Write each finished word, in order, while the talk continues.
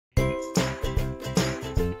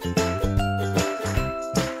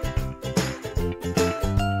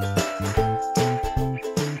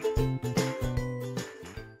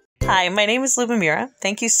Hi, my name is Lubomira.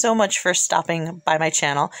 Thank you so much for stopping by my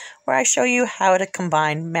channel where I show you how to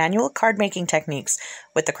combine manual card making techniques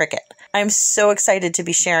with the Cricut. I'm so excited to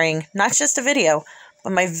be sharing not just a video,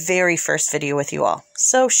 but my very first video with you all.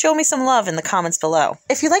 So show me some love in the comments below.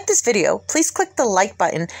 If you like this video, please click the like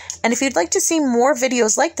button, and if you'd like to see more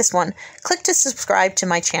videos like this one, click to subscribe to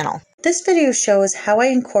my channel. This video shows how I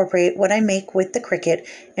incorporate what I make with the Cricut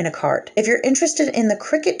in a card. If you're interested in the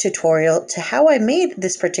Cricut tutorial to how I made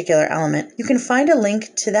this particular element, you can find a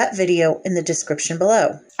link to that video in the description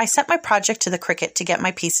below. I sent my project to the Cricut to get my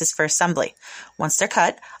pieces for assembly. Once they're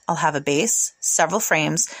cut, I'll have a base, several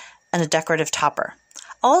frames, and a decorative topper.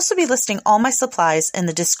 I'll also be listing all my supplies in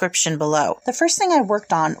the description below. The first thing I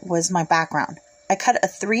worked on was my background. I cut a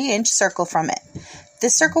 3-inch circle from it.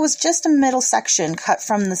 This circle was just a middle section cut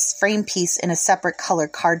from this frame piece in a separate color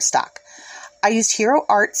cardstock. I used Hero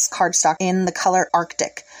Arts cardstock in the color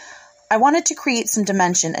Arctic. I wanted to create some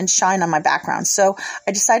dimension and shine on my background, so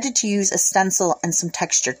I decided to use a stencil and some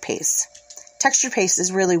textured paste. Textured paste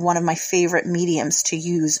is really one of my favorite mediums to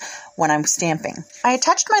use when I'm stamping. I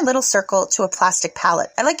attached my little circle to a plastic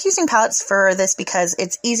palette. I like using palettes for this because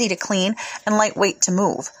it's easy to clean and lightweight to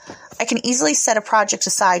move. I can easily set a project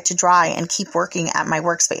aside to dry and keep working at my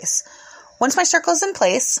workspace. Once my circle is in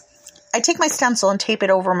place, I take my stencil and tape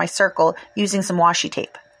it over my circle using some washi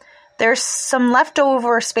tape. There's some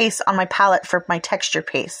leftover space on my palette for my texture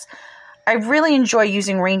paste. I really enjoy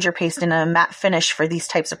using Reindeer paste in a matte finish for these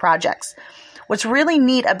types of projects. What's really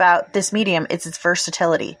neat about this medium is its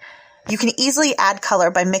versatility. You can easily add color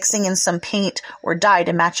by mixing in some paint or dye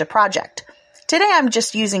to match a project. Today I'm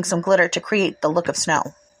just using some glitter to create the look of snow.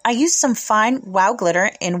 I used some fine wow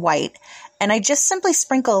glitter in white, and I just simply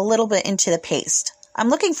sprinkle a little bit into the paste. I'm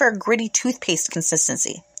looking for a gritty toothpaste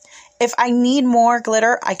consistency. If I need more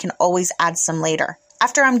glitter, I can always add some later.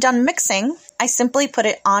 After I'm done mixing, I simply put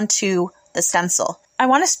it onto the stencil. I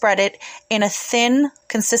want to spread it in a thin,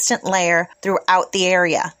 consistent layer throughout the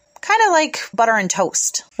area, kind of like butter and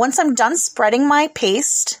toast. Once I'm done spreading my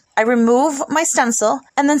paste, I remove my stencil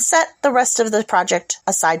and then set the rest of the project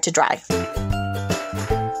aside to dry.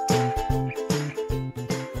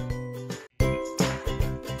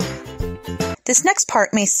 This next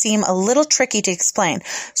part may seem a little tricky to explain,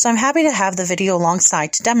 so I'm happy to have the video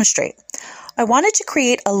alongside to demonstrate. I wanted to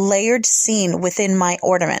create a layered scene within my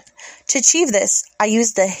ornament. To achieve this, I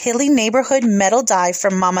used the Hilly neighborhood metal die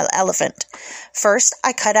from Mama Elephant. First,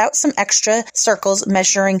 I cut out some extra circles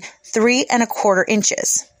measuring 3¼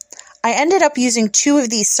 inches. I ended up using 2 of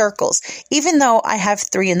these circles, even though I have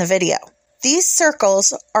 3 in the video. These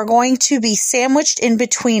circles are going to be sandwiched in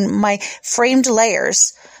between my framed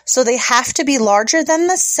layers, so they have to be larger than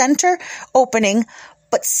the center opening,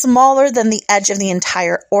 but smaller than the edge of the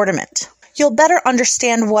entire ornament. You'll better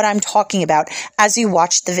understand what I'm talking about as you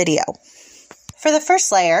watch the video. For the first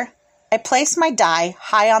layer, I place my die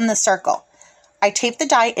high on the circle. I tape the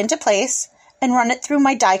die into place and run it through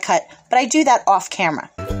my die cut, but I do that off camera.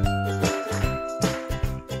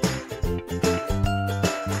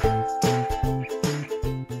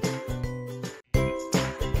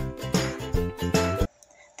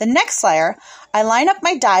 The next layer, I line up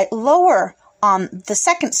my die lower on the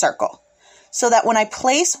second circle, so that when I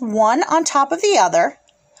place one on top of the other,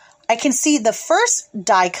 I can see the first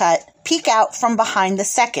die cut peek out from behind the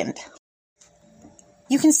second.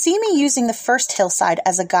 You can see me using the first hillside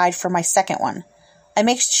as a guide for my second one. I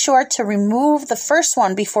make sure to remove the first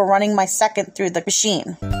one before running my second through the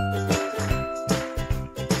machine.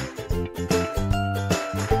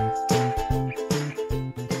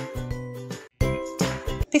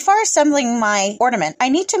 Before assembling my ornament, I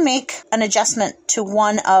need to make an adjustment to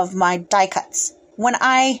one of my die cuts. When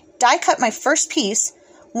I die cut my first piece,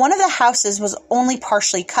 one of the houses was only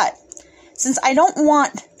partially cut. Since I don't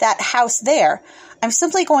want that house there, I'm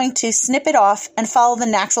simply going to snip it off and follow the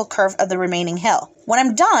natural curve of the remaining hill. When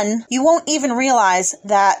I'm done, you won't even realize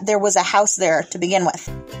that there was a house there to begin with.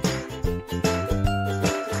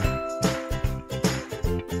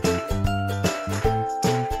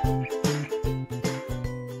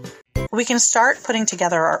 We can start putting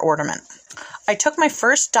together our ornament. I took my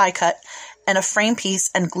first die cut and a frame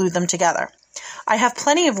piece and glued them together. I have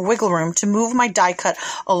plenty of wiggle room to move my die cut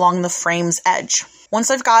along the frame's edge.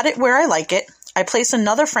 Once I've got it where I like it, I place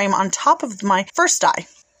another frame on top of my first die.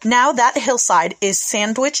 Now that hillside is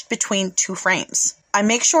sandwiched between 2 frames. I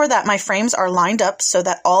make sure that my frames are lined up so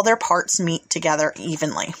that all their parts meet together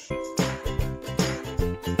evenly.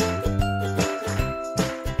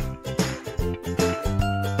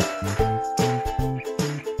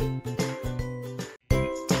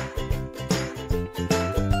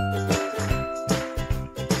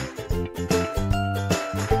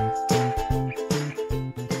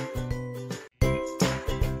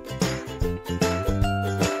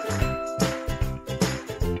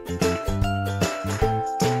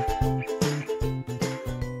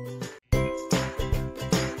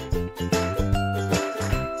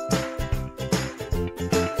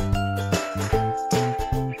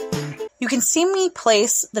 can see me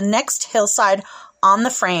place the next hillside on the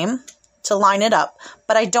frame to line it up,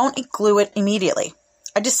 but I don't glue it immediately.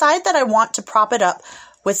 I decide that I want to prop it up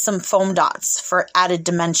with some foam dots for added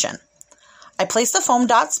dimension. I place the foam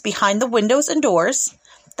dots behind the windows and doors.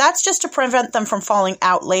 That's just to prevent them from falling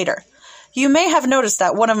out later. You may have noticed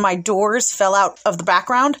that one of my doors fell out of the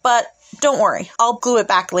background, but don't worry, I'll glue it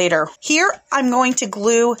back later. Here, I'm going to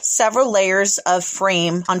glue several layers of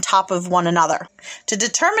frame on top of one another. To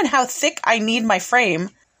determine how thick I need my frame,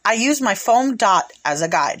 I use my foam dot as a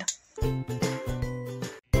guide.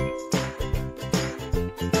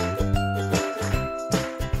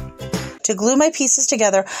 To glue my pieces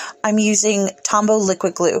together, I'm using Tombow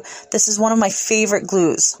liquid glue. This is one of my favorite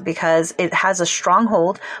glues because it has a strong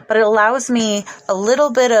hold, but it allows me a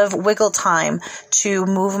little bit of wiggle time to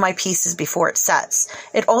move my pieces before it sets.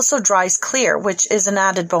 It also dries clear, which is an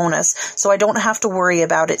added bonus, so I don't have to worry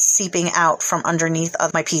about it seeping out from underneath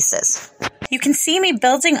of my pieces. You can see me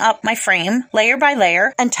building up my frame layer by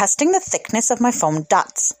layer and testing the thickness of my foam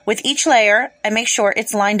dots. With each layer, I make sure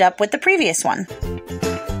it's lined up with the previous one.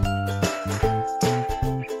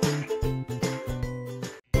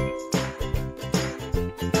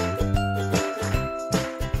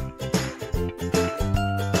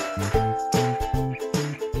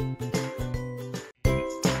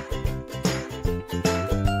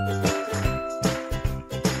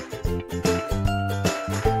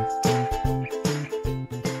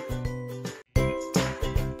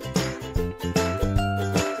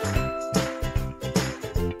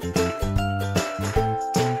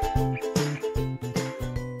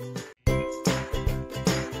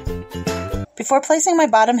 Before placing my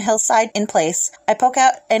bottom hillside in place, I poke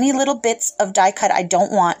out any little bits of die cut I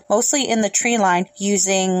don't want, mostly in the tree line,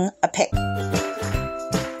 using a pick.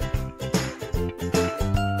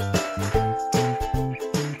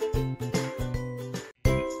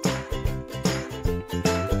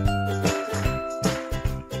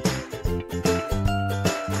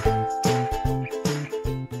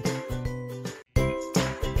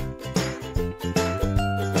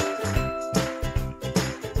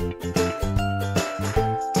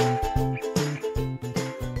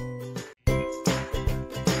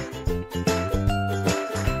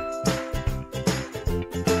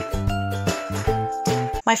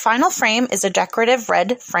 My final frame is a decorative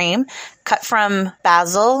red frame cut from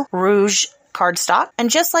Bazzill Rouge cardstock. And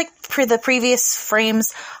just like for the previous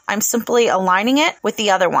frames, I'm simply aligning it with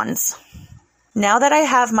the other ones. Now that I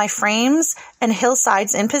have my frames and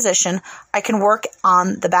hillsides in position, I can work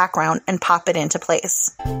on the background and pop it into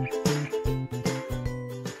place.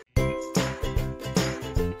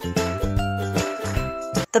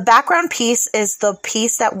 The background piece is the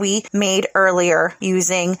piece that we made earlier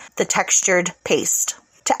using the textured paste.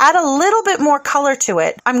 To add a little bit more color to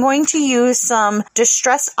it, I'm going to use some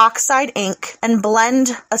Distress Oxide ink and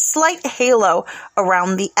blend a slight halo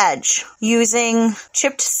around the edge using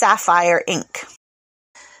chipped Sapphire ink.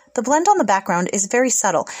 The blend on the background is very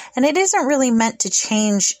subtle, and it isn't really meant to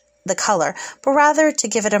change the color, but rather to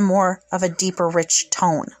give it a more of a deeper, rich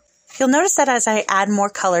tone. You'll notice that as I add more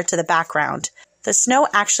color to the background, the snow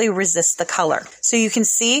actually resists the color, so you can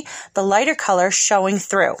see the lighter color showing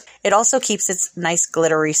through. It also keeps its nice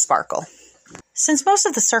glittery sparkle. Since most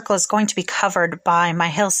of the circle is going to be covered by my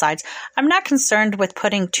hillsides, I'm not concerned with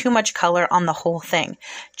putting too much color on the whole thing,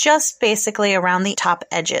 just basically around the top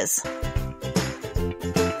edges.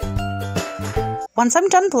 Once I'm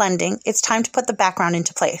done blending, it's time to put the background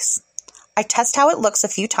into place. I test how it looks a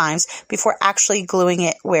few times before actually gluing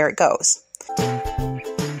it where it goes.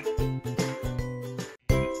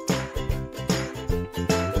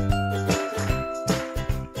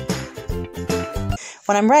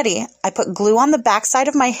 When I'm ready, I put glue on the backside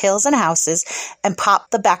of my hills and houses and pop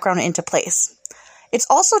the background into place. It's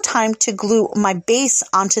also time to glue my base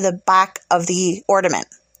onto the back of the ornament.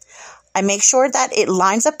 I make sure that it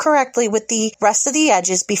lines up correctly with the rest of the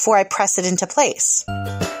edges before I press it into place.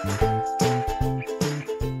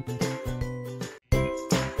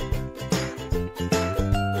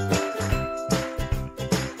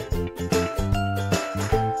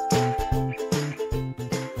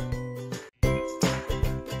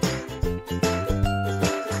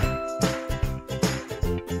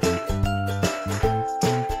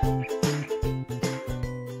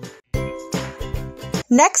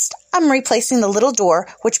 Next, I'm replacing the little door,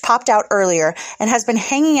 which popped out earlier and has been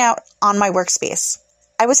hanging out on my workspace.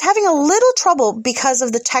 I was having a little trouble because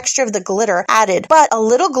of the texture of the glitter added, but a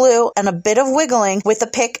little glue and a bit of wiggling with a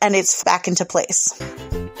pick and it's back into place.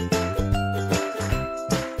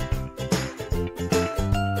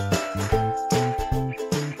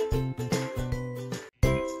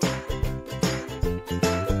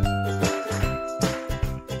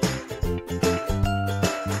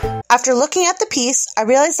 After looking at the piece, I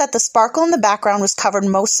realized that the sparkle in the background was covered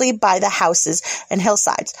mostly by the houses and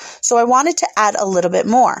hillsides, so I wanted to add a little bit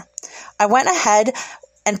more. I went ahead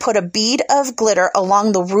and put a bead of glitter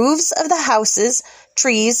along the roofs of the houses,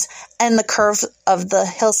 trees, and the curve of the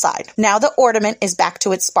hillside. Now the ornament is back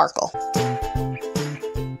to its sparkle.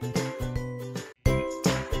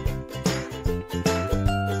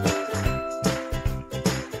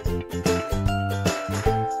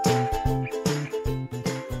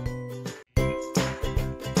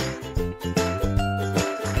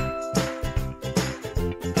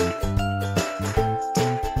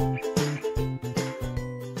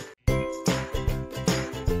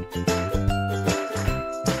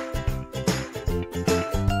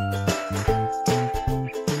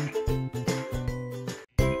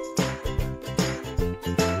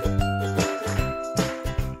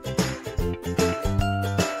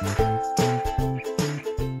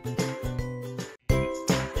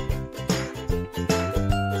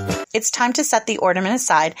 It's time to set the ornament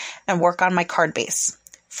aside and work on my card base.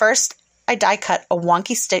 First, I die cut a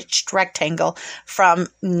wonky stitched rectangle from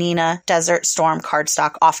Neenah Desert Storm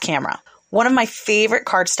cardstock off camera. One of my favorite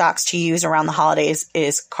cardstocks to use around the holidays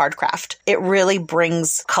is Cardcraft. It really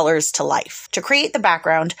brings colors to life. To create the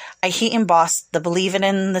background, I heat embossed the Believe It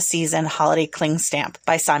in the Season Holiday Cling Stamp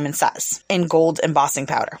by Simon Says in gold embossing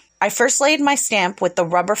powder. I first laid my stamp with the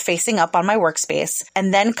rubber facing up on my workspace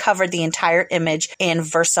and then covered the entire image in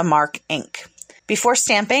Versamark ink. Before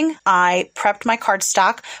stamping, I prepped my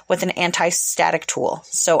cardstock with an anti-static tool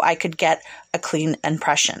so I could get a clean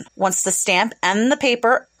impression. Once the stamp and the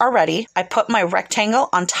paper are ready, I put my rectangle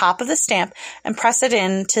on top of the stamp and press it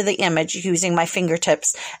into the image using my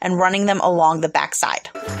fingertips and running them along the back side.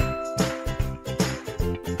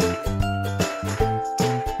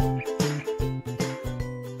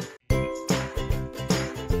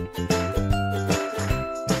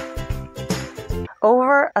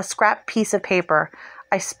 Over a scrap piece of paper,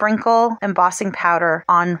 I sprinkle embossing powder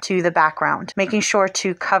onto the background, making sure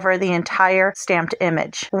to cover the entire stamped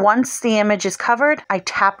image. Once the image is covered, I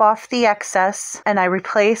tap off the excess and I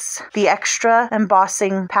replace the extra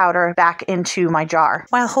embossing powder back into my jar.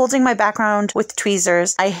 While holding my background with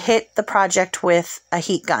tweezers, I hit the project with a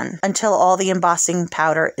heat gun until all the embossing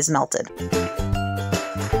powder is melted.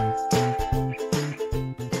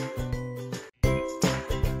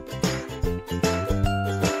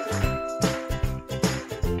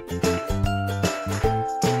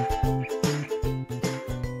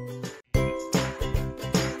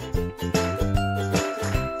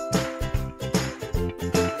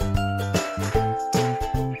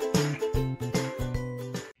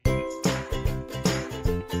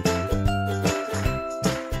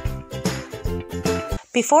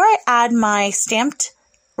 Before I add my stamped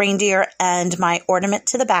reindeer and my ornament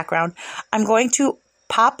to the background, I'm going to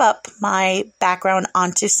pop up my background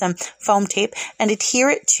onto some foam tape and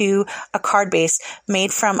adhere it to a card base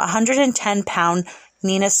made from 110-pound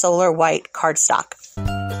Neenah Solar White cardstock.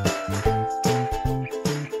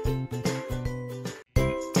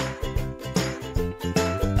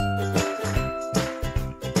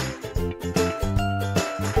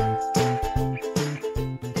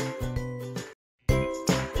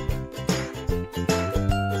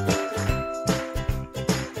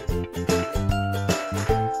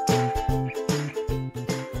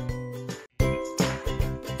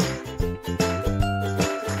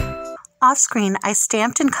 Off screen, I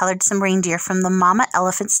stamped and colored some reindeer from the Mama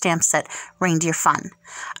Elephant stamp set, Reindeer Fun.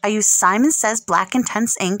 I used Simon Says Black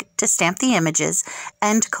Intense ink to stamp the images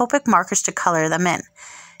and Copic markers to color them in.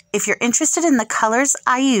 If you're interested in the colors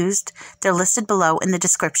I used, they're listed below in the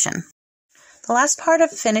description. The last part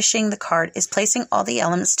of finishing the card is placing all the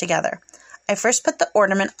elements together. I first put the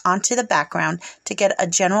ornament onto the background to get a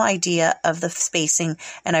general idea of the spacing,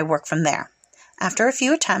 and I work from there. After a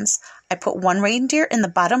few attempts, I put one reindeer in the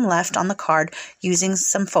bottom left on the card using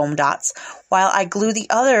some foam dots, while I glue the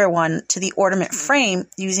other one to the ornament frame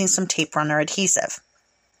using some tape runner adhesive.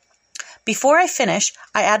 Before I finish,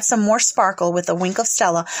 I add some more sparkle with a wink of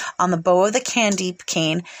Stella on the bow of the candy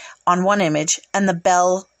cane on one image and the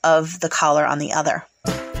bell of the collar on the other.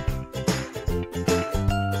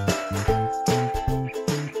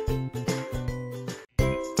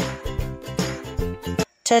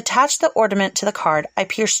 To attach the ornament to the card, I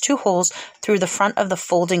pierced 2 holes through the front of the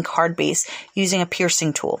folding card base using a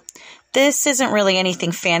piercing tool. This isn't really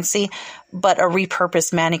anything fancy, but a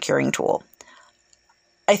repurposed manicuring tool.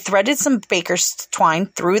 I threaded some baker's twine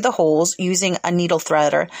through the holes using a needle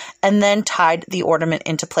threader and then tied the ornament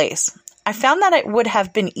into place. I found that it would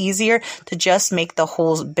have been easier to just make the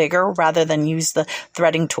holes bigger rather than use the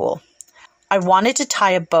threading tool. I wanted to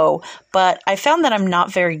tie a bow, but I found that I'm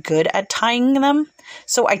not very good at tying them,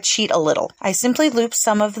 so I cheat a little. I simply loop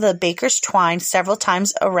some of the baker's twine several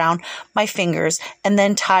times around my fingers and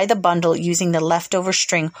then tie the bundle using the leftover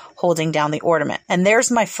string holding down the ornament. And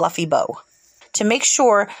there's my fluffy bow. To make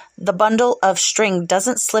sure the bundle of string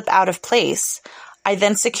doesn't slip out of place, I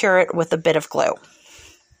then secure it with a bit of glue.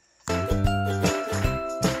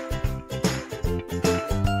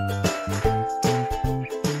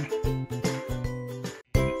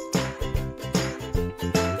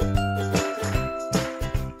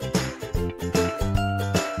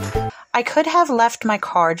 I could have left my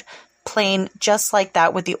card plain just like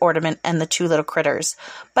that with the ornament and the two little critters,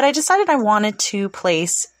 but I decided I wanted to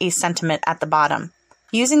place a sentiment at the bottom.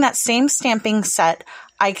 Using that same stamping set,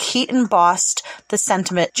 I heat embossed the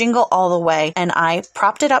sentiment jingle all the way, and I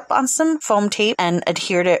propped it up on some foam tape and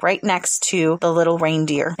adhered it right next to the little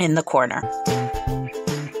reindeer in the corner.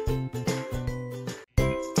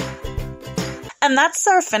 And that's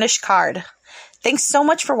our finished card. Thanks so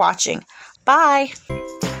much for watching. Bye!